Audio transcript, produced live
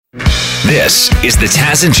This is the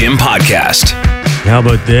Taz and Jim podcast. How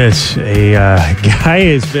about this? A guy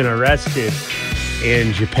has been arrested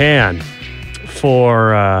in Japan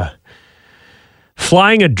for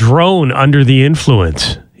flying a drone under the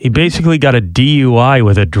influence. He basically got a DUI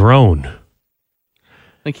with a drone.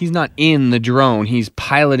 Like, he's not in the drone. He's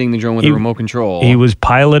piloting the drone with a remote control. He was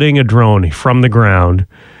piloting a drone from the ground,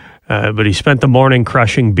 but he spent the morning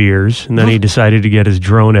crushing beers, and then he decided to get his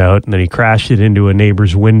drone out, and then he crashed it into a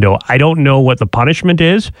neighbor's window. I don't know what the punishment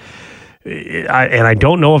is, and I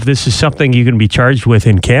don't know if this is something you can be charged with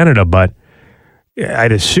in Canada, but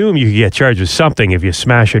I'd assume you could get charged with something if you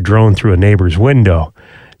smash a drone through a neighbor's window.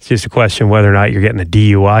 It's just a question whether or not you're getting a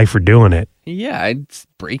DUI for doing it. Yeah, it's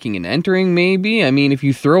breaking and entering, maybe. I mean, if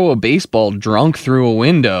you throw a baseball drunk through a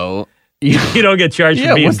window, you don't get charged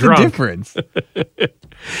for being drunk. Yeah, what's the difference?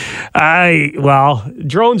 Well,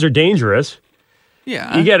 drones are dangerous.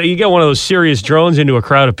 Yeah. You get one of those serious drones into a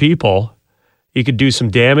crowd of people. You could do some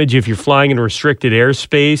damage if you're flying in restricted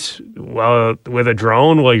airspace with a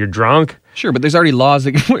drone while you're drunk. Sure, but there's already laws,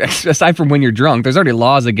 aside from when you're drunk, there's already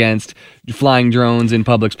laws against flying drones in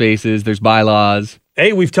public spaces. There's bylaws.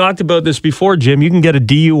 Hey, we've talked about this before, Jim. You can get a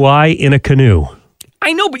DUI in a canoe.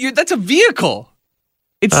 I know, but that's a vehicle.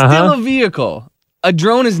 It's still a vehicle. A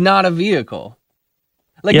drone is not a vehicle.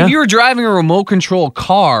 Like, if you were driving a remote control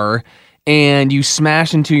car and you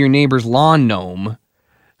smash into your neighbor's lawn gnome,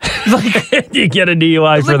 like, you get a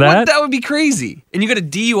DUI for that? That would be crazy. And you got a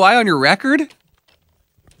DUI on your record?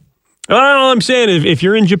 Well, all I'm saying is, if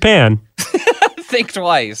you're in Japan, think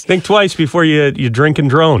twice. Think twice before you drink and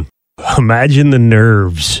drone. Imagine the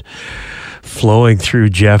nerves flowing through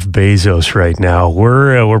Jeff Bezos right now.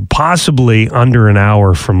 We're possibly under an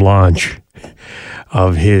hour from launch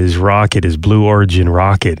of his rocket, his Blue Origin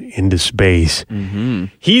rocket, into space. Mm-hmm.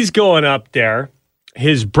 He's going up there.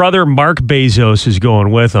 His brother Mark Bezos is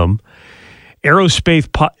going with him.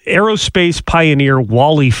 Aerospace pioneer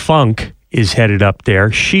Wally Funk is headed up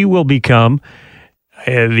there. She will become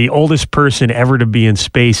the oldest person ever to be in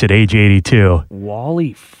space at age 82.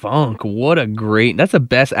 Wally Funk, that's the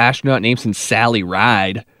best astronaut name since Sally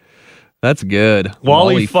Ride. That's good.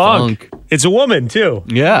 Wally Funk. It's a woman too.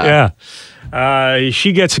 Yeah.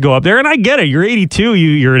 She gets to go up there, and I get it. You're 82.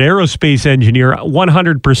 You're an aerospace engineer.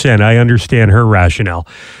 100%. I understand her rationale.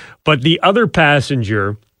 But the other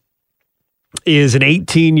passenger is an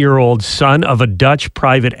 18-year-old son of a Dutch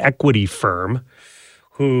private equity firm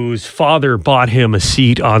whose father bought him a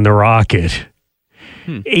seat on the rocket.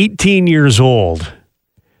 18 years old.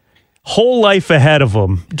 Whole life ahead of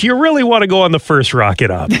him. Do you really want to go on the first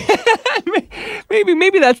rocket up?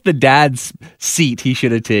 Maybe that's the dad's seat he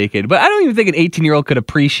should have taken. But I don't even think an 18-year-old could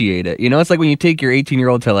appreciate it. You know, it's like when you take your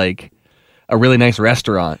 18-year-old to, like, a really nice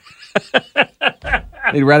restaurant.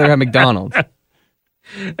 They'd rather have McDonald's.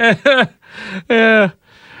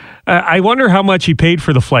 I wonder how much he paid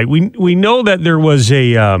for the flight. We know that there was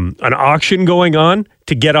an auction going on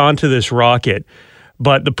to get onto this rocket,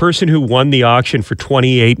 but the person who won the auction for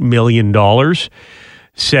 $28 million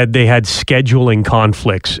said they had scheduling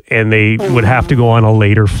conflicts and they would have to go on a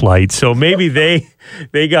later flight. So maybe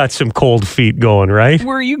they got some cold feet going, right?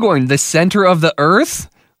 Where are you going? The center of the earth?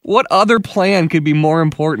 What other plan could be more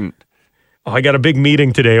important? Oh, I got a big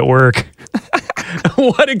meeting today at work.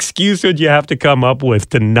 What excuse would you have to come up with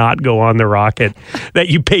to not go on the rocket that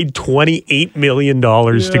you paid $28 million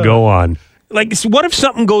to go on? Like, what if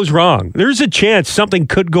something goes wrong? There's a chance something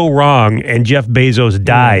could go wrong and Jeff Bezos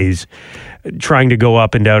dies trying to go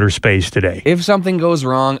up into outer space today. If something goes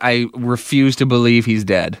wrong, I refuse to believe he's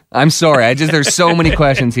dead. I'm sorry. There's so many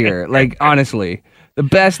questions here. Like, honestly, the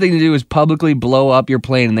best thing to do is publicly blow up your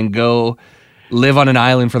plane and then go live on an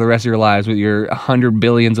island for the rest of your lives with your $100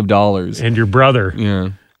 billion. And your brother. Yeah.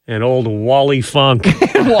 And old Wally Funk.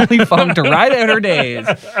 Wally Funk to ride out her days.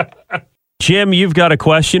 Jim, you've got a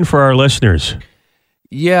question for our listeners.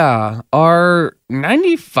 Yeah. Are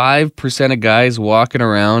 95% of guys walking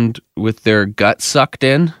around with their gut sucked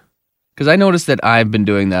in? Because I noticed that I've been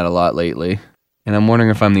doing that a lot lately. And I'm wondering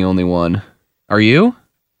if I'm the only one. Are you?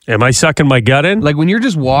 Am I sucking my gut in? Like when you're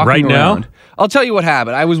just walking right around. Now? I'll tell you what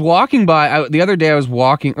happened. I was walking by, the other day I was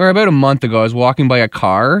walking, or about a month ago, I was walking by a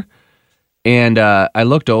car and I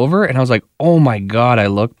looked over and I was like, oh my God, I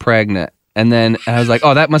look pregnant. And then I was like,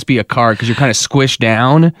 oh, that must be a car because you're kind of squished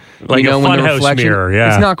down. Like, you know, a funhouse mirror,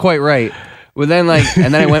 yeah. It's not quite right. Well, then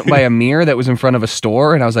and then I went by a mirror that was in front of a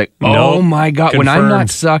store and I was like, oh my God, confirmed. When I'm not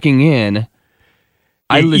sucking in,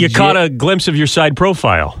 you caught a glimpse of your side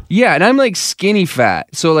profile. Yeah, and I'm like skinny fat.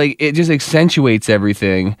 So like it just accentuates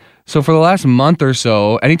everything. So for the last month or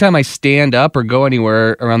so, anytime I stand up or go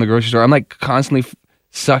anywhere around the grocery store, I'm like constantly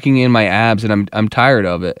sucking in my abs and I'm tired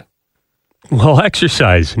of it. Well,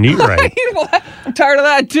 exercise and eat right. I'm tired of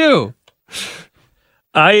that too.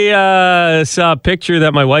 I saw a picture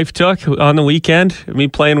that my wife took on the weekend of me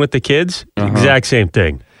playing with the kids. Exact same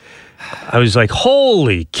thing. I was like,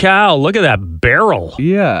 holy cow, look at that barrel.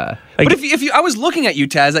 Yeah. Like, but if you, I was looking at you,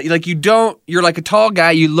 Taz, like you're like a tall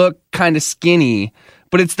guy, you look kind of skinny,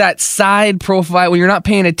 but it's that side profile when you're not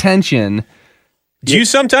paying attention. Do you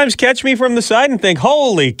sometimes catch me from the side and think,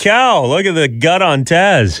 holy cow, look at the gut on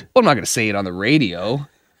Taz? Well, I'm not going to say it on the radio,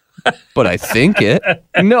 but I think it.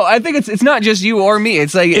 No, I think it's not just you or me.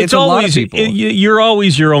 It's like it's always, a lot of people. You're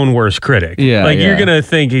always your own worst critic. Yeah, like you're going to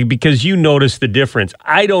think because you notice the difference.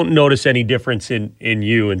 I don't notice any difference in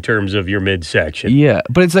you in terms of your midsection. Yeah,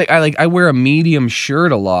 but it's like I wear a medium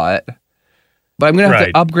shirt a lot. But I'm going to have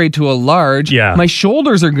to upgrade to a large. Yeah. My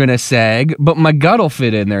shoulders are going to sag, but my gut will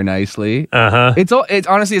fit in there nicely. It's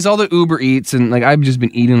honestly, it's all the Uber Eats, and like I've just been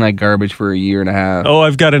eating like garbage for a year and a half. Oh,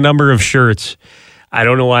 I've got a number of shirts. I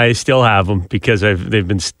don't know why I still have them because they've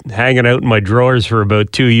been hanging out in my drawers for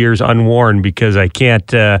about 2 years unworn because I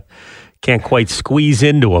can't quite squeeze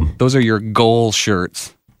into them. Those are your goal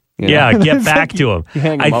shirts. Yeah, get back to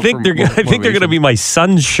them. I think they're going to be my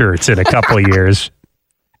son's shirts in a couple of years.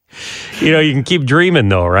 You know, you can keep dreaming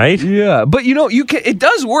though, right? Yeah, but you know, it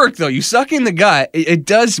does work though. You suck in the gut, it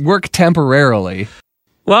does work temporarily.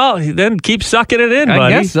 Well, then keep sucking it in, buddy. I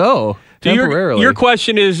guess so. Temporarily. Your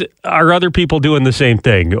question is, are other people doing the same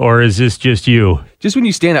thing, or is this just you? Just when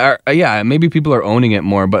you stand, yeah, maybe people are owning it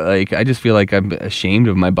more, but like I just feel like I'm ashamed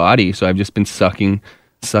of my body, so I've just been sucking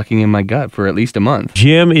in my gut for at least a month.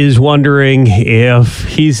 Jim is wondering if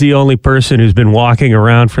he's the only person who's been walking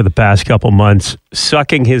around for the past couple months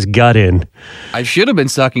sucking his gut in. I should have been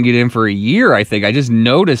sucking it in for a year, I think. I just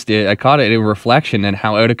noticed it. I caught it in reflection and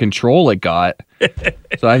how out of control it got.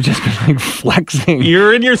 So I've just been like flexing.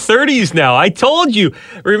 You're in your 30s now. I told you.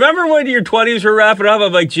 Remember when your 20s were wrapping up?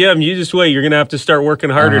 I'm like, Jim, you just wait. You're going to have to start working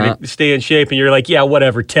harder to stay in shape. And you're like, yeah,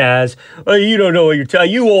 whatever, Taz. Oh, you don't know what you're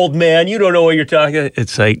talking. You old man. You don't know what you're talking.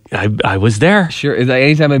 It's like, I was there. Sure. It's like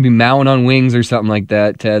anytime I'd be mowing on wings or something like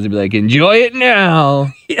that, Taz would be like, enjoy it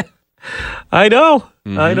now. Yeah. I know.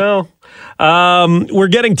 I know. We're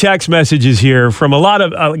getting text messages here from a lot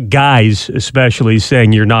of guys, especially,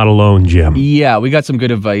 saying you're not alone, Jim. Yeah, we got some good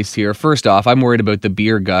advice here. First off, I'm worried about the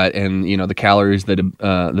beer gut and the calories that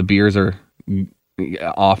the beers are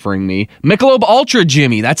offering me. Michelob Ultra,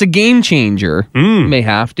 Jimmy, that's a game changer. May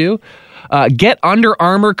have to. Get Under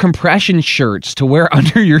Armour compression shirts to wear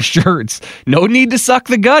under your shirts. No need to suck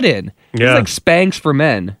the gut in. Yeah. It's like Spanx for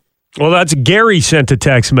men. Well, that's Gary sent a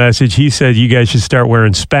text message. He said you guys should start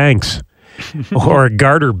wearing Spanx. Or a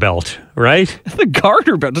garter belt, right? The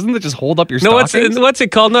garter belt, doesn't that just hold up your stockings? No, what's it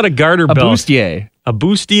called? Not a garter belt. A bustier. A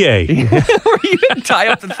bustier. Where you tie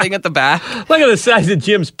up the thing at the back. Look at the size of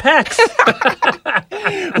Jim's pecs.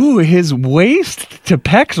 Ooh, his waist to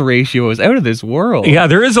pecs ratio is out of this world. Yeah,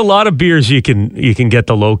 there is a lot of beers you can get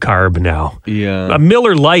the low carb now. Yeah. A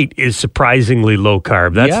Miller Lite is surprisingly low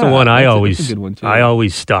carb. That's the one I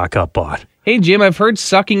always stock up on. Hey, Jim, I've heard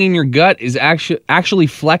sucking in your gut is actually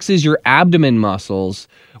flexes your abdomen muscles,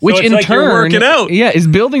 which so it's in like turn, you're working out. Yeah, is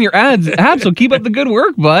building your abs. So keep up the good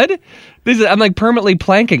work, bud. I'm like permanently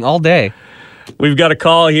planking all day. We've got a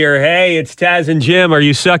call here. Hey, it's Taz and Jim. Are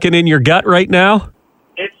you sucking in your gut right now?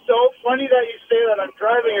 It's so funny that you say that. I'm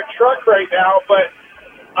driving a truck right now, but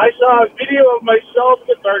I saw a video of myself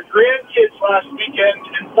with our grandkids last weekend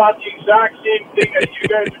and thought the exact same thing that you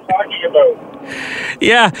guys are talking about.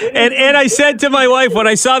 Yeah, and I said to my wife when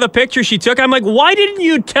I saw the picture she took, I'm like, why didn't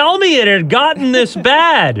you tell me it had gotten this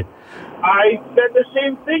bad? I said the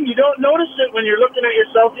same thing. You don't notice it when you're looking at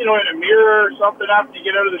yourself, in a mirror or something after you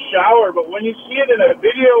get out of the shower, but when you see it in a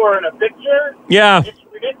video or in a picture, it's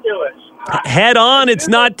ridiculous. Head on, it's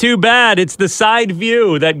not too bad. It's the side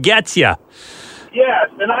view that gets you. Yes,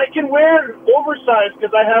 and I can wear oversized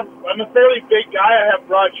because I'm a fairly big guy. I have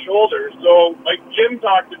broad shoulders. So, like Jim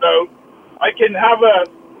talked about,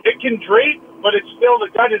 it can drape, but it's still, the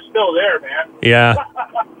gut is still there, man. Yeah.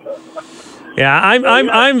 Yeah,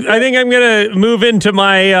 I think I'm gonna move into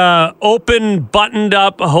my open,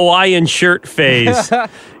 buttoned-up Hawaiian shirt phase.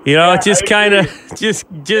 Just kind of, just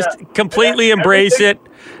completely embrace it.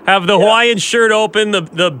 Have the Hawaiian shirt open,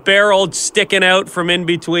 the barrel sticking out from in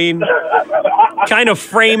between. Kind of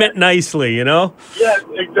frame it nicely, Yes,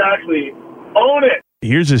 exactly. Own it.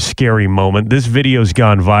 Here's a scary moment. This video's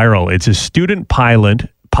gone viral. It's a student pilot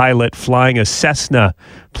flying a Cessna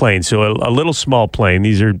plane, so a little small plane.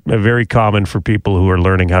 These are very common for people who are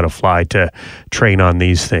learning how to fly to train on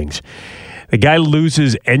these things. The guy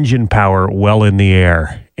loses engine power well in the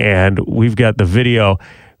air, and we've got the video.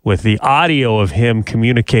 with the audio of him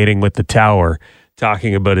communicating with the tower,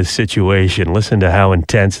 talking about his situation. Listen to how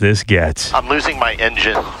intense this gets. I'm losing my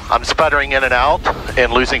engine. I'm sputtering in and out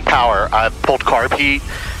and losing power. I've pulled carb heat.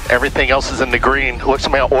 Everything else is in the green. Looks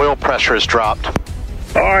like my oil pressure has dropped.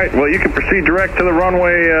 All right, well, you can proceed direct to the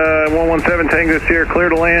runway 117 Tango Sierra, clear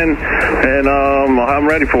to land, and I'm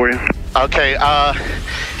ready for you. Okay,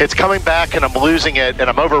 it's coming back and I'm losing it, and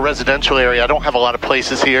I'm over a residential area. I don't have a lot of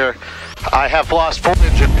places here. I have lost full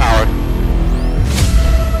engine power.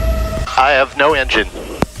 I have no engine.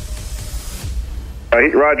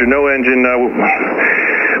 Roger, no engine.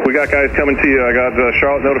 We got guys coming to you. I got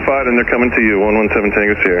Charlotte notified, and they're coming to you, 117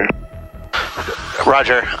 Tango Sierra.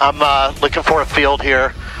 Roger. I'm looking for a field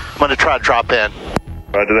here. I'm going to try to drop in.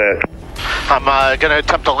 Roger that. I'm going to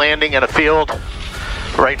attempt a landing in a field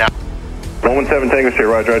right now. 117 Tango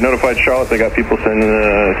Sierra, Roger. I notified Charlotte. They got people sending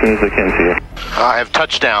as soon as they can to you. I have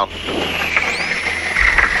touchdown.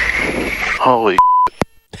 Holy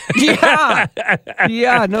Yeah.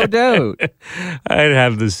 Yeah, no doubt. I'd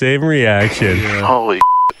have the same reaction. Holy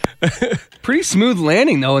Pretty smooth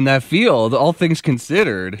landing, though, in that field, all things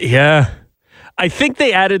considered. Yeah. I think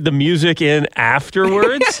they added the music in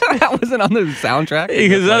afterwards. That wasn't on the soundtrack.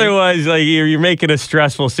 Because otherwise, like you're making a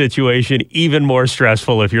stressful situation even more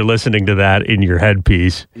stressful if you're listening to that in your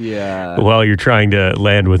headpiece. Yeah. While you're trying to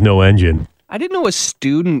land with no engine. I didn't know a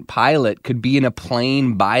student pilot could be in a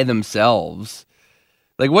plane by themselves.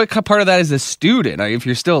 Like, what part of that is a student? Like, if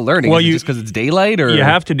you're still learning, is it just because it's daylight, or you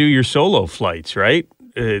have to do your solo flights, right?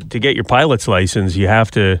 To get your pilot's license, you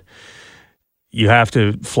have to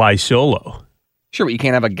fly solo. Sure, but you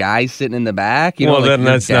can't have a guy sitting in the back. Well, like then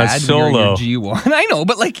your that's not dad solo. When you're in your G1. I know,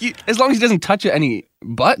 but like, as long as he doesn't touch any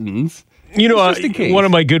buttons. You know, just in case. one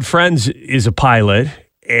of my good friends is a pilot,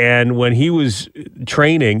 and when he was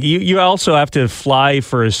training, you also have to fly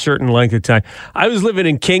for a certain length of time. I was living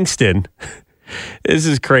in Kingston. This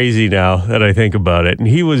is crazy now that I think about it. And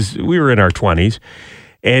we were in our 20s,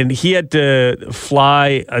 and he had to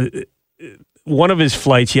fly one of his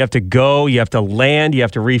flights. You have to go, you have to land, you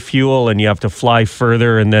have to refuel, and you have to fly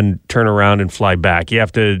further and then turn around and fly back. You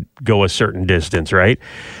have to go a certain distance, right?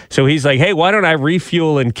 So he's like, hey, why don't I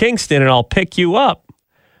refuel in Kingston and I'll pick you up?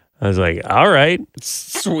 I was like, all right.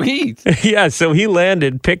 Sweet. Yeah, so he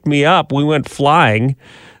landed, picked me up. We went flying.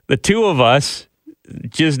 The two of us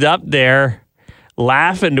just up there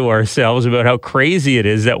laughing to ourselves about how crazy it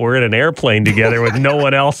is that we're in an airplane together with no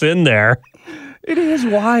one else in there. It is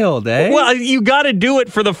wild, eh? Well, you got to do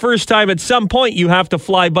it for the first time. At some point, you have to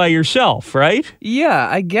fly by yourself, right? Yeah,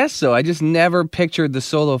 I guess so. I just never pictured the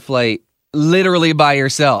solo flight literally by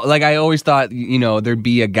yourself. Like, I always thought, there'd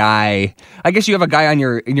be a guy. I guess you have a guy in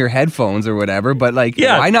your headphones or whatever, but like,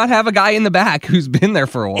 why not have a guy in the back who's been there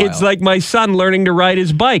for a while? It's like my son learning to ride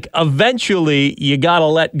his bike. Eventually, you got to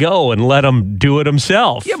let go and let him do it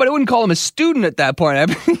himself. Yeah, but I wouldn't call him a student at that point.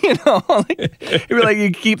 It'd be like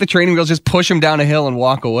you keep the training wheels, just push him down a hill and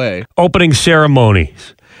walk away. Opening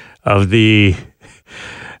ceremonies of the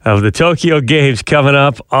Tokyo Games coming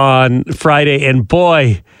up on Friday, and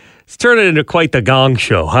boy, it's turning into quite the gong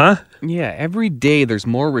show, huh? Yeah, every day there's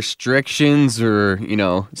more restrictions or,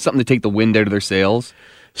 something to take the wind out of their sails.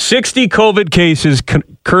 60 COVID cases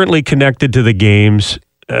currently connected to the games.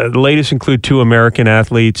 The latest include 2 American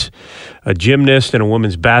athletes, a gymnast and a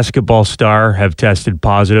women's basketball star have tested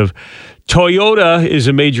positive. Toyota is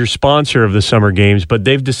a major sponsor of the Summer Games, but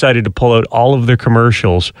they've decided to pull out all of their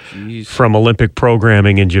commercials from Olympic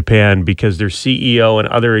programming in Japan because their CEO and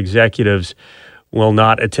other executives will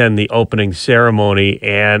not attend the opening ceremony,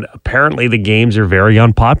 and apparently the games are very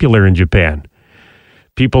unpopular in Japan.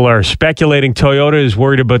 People are speculating Toyota is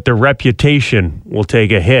worried about their reputation will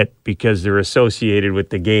take a hit because they're associated with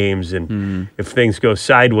the games, and if things go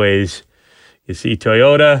sideways, you see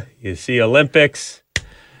Toyota, you see Olympics.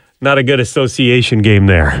 Not a good association game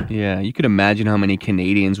there. Yeah, you could imagine how many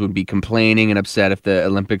Canadians would be complaining and upset if the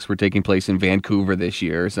Olympics were taking place in Vancouver this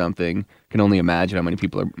year or something. Can only imagine how many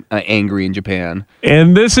people are angry in Japan.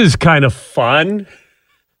 And this is kind of fun.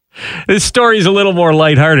 This story is a little more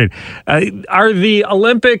lighthearted. Is the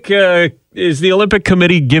Olympic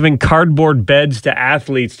Committee giving cardboard beds to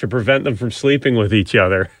athletes to prevent them from sleeping with each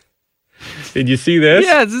other? Did you see this?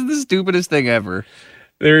 Yeah, this is the stupidest thing ever.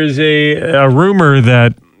 There's a rumor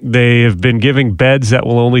that they have been giving beds that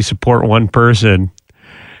will only support one person.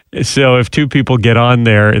 So if 2 people get on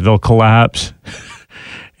there, they'll collapse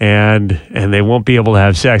and they won't be able to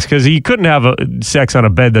have sex because you couldn't have sex on a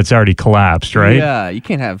bed that's already collapsed, right? Yeah, you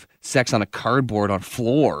can't have sex on a cardboard on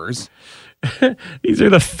floors. These are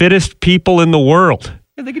the fittest people in the world.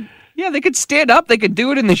 Yeah, they could stand up. They could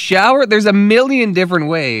do it in the shower. There's a million different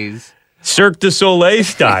ways. Cirque du Soleil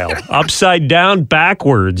style, upside down,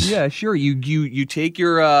 backwards. Yeah, sure. You take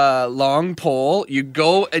your long pole, you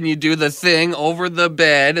go and you do the thing over the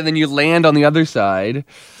bed, and then you land on the other side.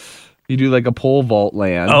 You do like a pole vault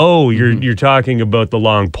land. Oh, you're talking about the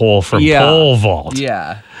long pole from pole vault.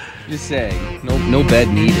 Yeah, just saying. No bed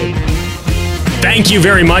needed. Thank you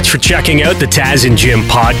very much for checking out the Taz and Jim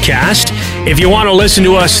podcast. If you want to listen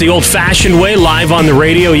to us the old-fashioned way, live on the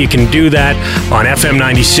radio, you can do that on FM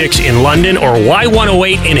 96 in London or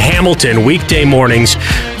Y108 in Hamilton, weekday mornings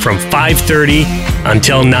from 5:30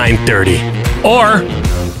 until 9:30. Or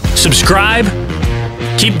subscribe,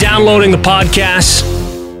 keep downloading the podcasts,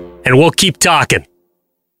 and we'll keep talking.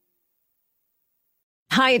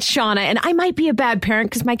 Hi, it's Shauna, and I might be a bad parent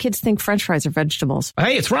because my kids think French fries are vegetables.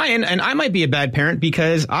 Hey, it's Ryan, and I might be a bad parent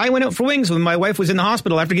because I went out for wings when my wife was in the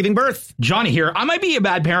hospital after giving birth. Johnny here. I might be a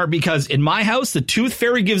bad parent because in my house, the tooth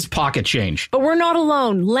fairy gives pocket change. But we're not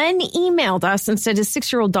alone. Len emailed us and said his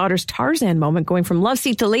 6-year-old daughter's Tarzan moment going from love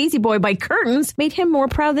seat to lazy boy by curtains made him more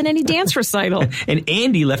proud than any dance recital. And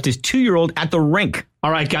Andy left his 2-year-old at the rink.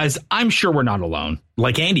 All right, guys, I'm sure we're not alone.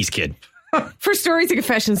 Like Andy's kid. For stories and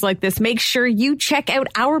confessions like this, make sure you check out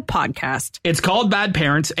our podcast. It's called Bad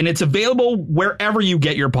Parents, and it's available wherever you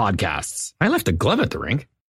get your podcasts. I left a glove at the rink.